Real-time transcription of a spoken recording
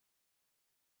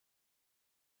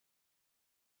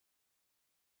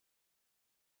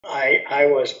I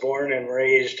was born and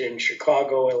raised in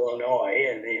Chicago, Illinois,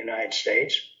 in the United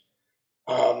States.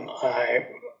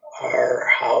 Our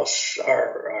house,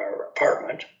 our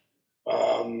apartment,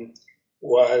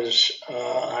 was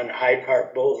on Hyde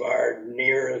Park Boulevard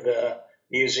near the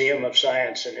Museum of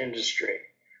Science and Industry,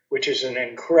 which is an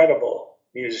incredible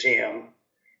museum.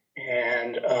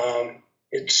 And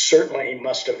it certainly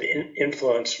must have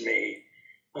influenced me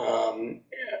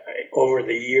over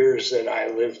the years that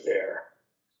I lived there.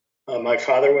 My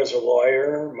father was a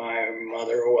lawyer. My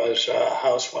mother was a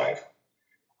housewife.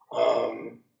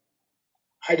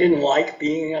 I didn't like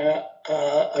being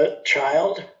a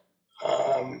child.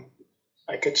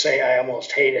 I could say I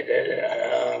almost hated it.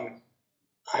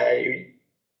 I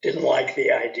didn't like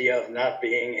the idea of not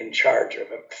being in charge of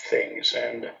things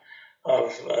and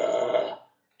of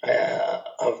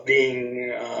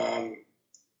being,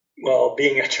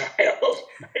 being a child.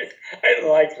 I didn't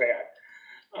like that.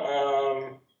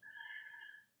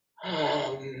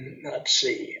 Let's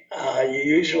see. You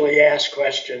usually ask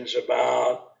questions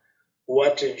about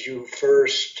what did you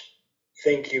first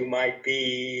think you might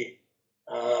be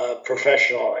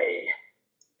professionally?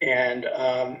 And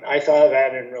I thought of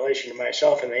that in relation to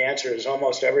myself, and the answer is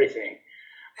almost everything.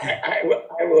 I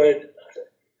would,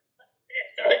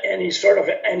 any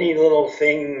little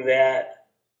thing that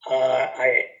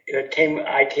I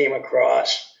came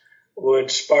across would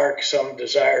spark some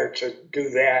desire to do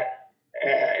that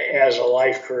as a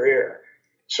life career.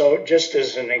 So just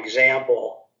as an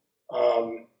example,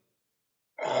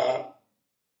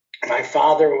 my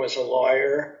father was a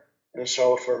lawyer, and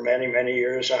so for many, many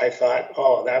years I thought,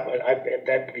 oh,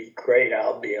 that'd be great,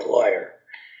 I'll be a lawyer.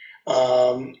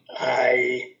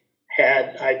 I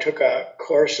took a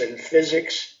course in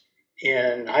physics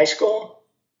in high school,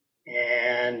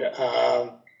 and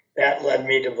that led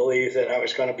me to believe that I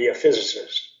was going to be a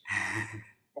physicist.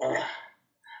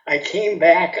 I came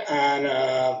back on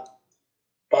a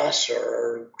bus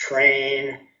or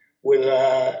train with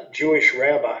a Jewish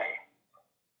rabbi,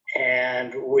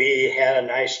 and we had a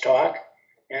nice talk.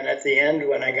 And at the end,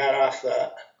 when I got off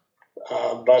the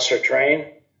bus or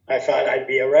train, I thought I'd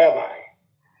be a rabbi.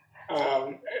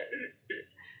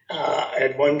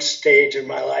 At one stage in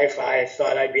my life, I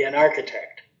thought I'd be an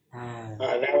architect.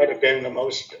 That would have been the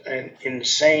most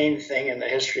insane thing in the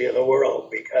history of the world,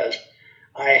 because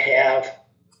I have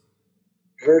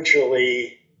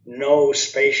virtually no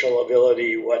spatial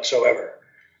ability whatsoever.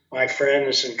 My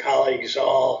friends and colleagues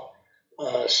all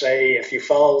say, if you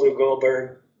follow Lou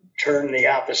Goldberg, turn the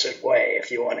opposite way if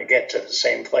you want to get to the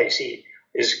same place he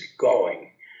is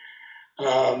going.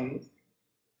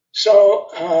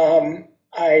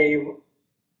 I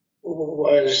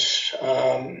was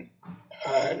an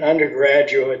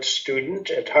undergraduate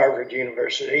student at Harvard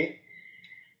University,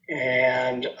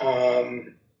 and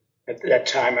at that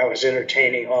time I was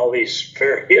entertaining all these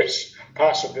various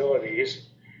possibilities,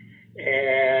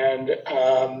 and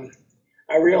I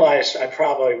realized I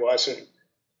probably wasn't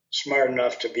smart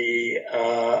enough to be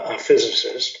a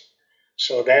physicist,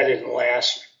 so that didn't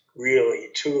last really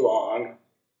too long.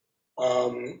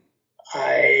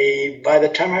 By the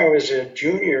time I was a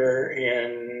junior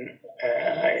in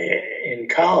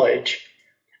college,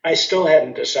 I still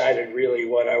hadn't decided really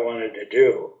what I wanted to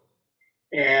do.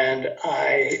 And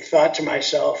I thought to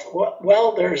myself,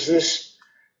 well, there's this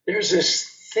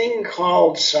thing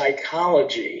called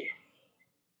psychology,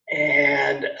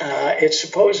 and it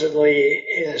supposedly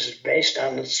is based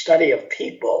on the study of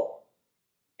people.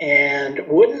 And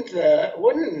wouldn't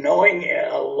knowing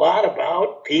a lot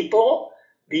about people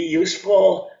be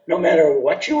useful no matter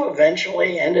what you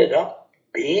eventually ended up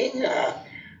being, a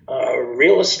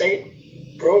real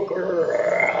estate broker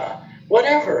or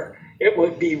whatever? It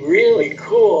would be really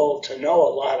cool to know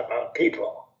a lot about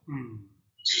people.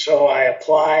 So I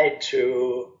applied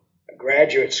to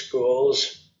graduate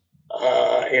schools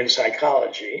in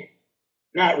psychology,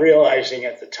 not realizing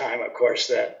at the time, of course,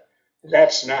 that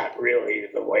that's not really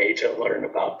the way to learn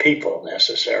about people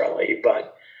necessarily.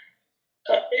 But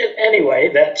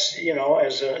anyway, that's,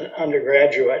 as an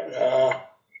undergraduate,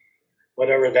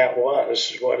 whatever that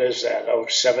was, what is that,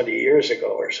 70 years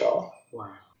ago or so.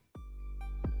 Wow.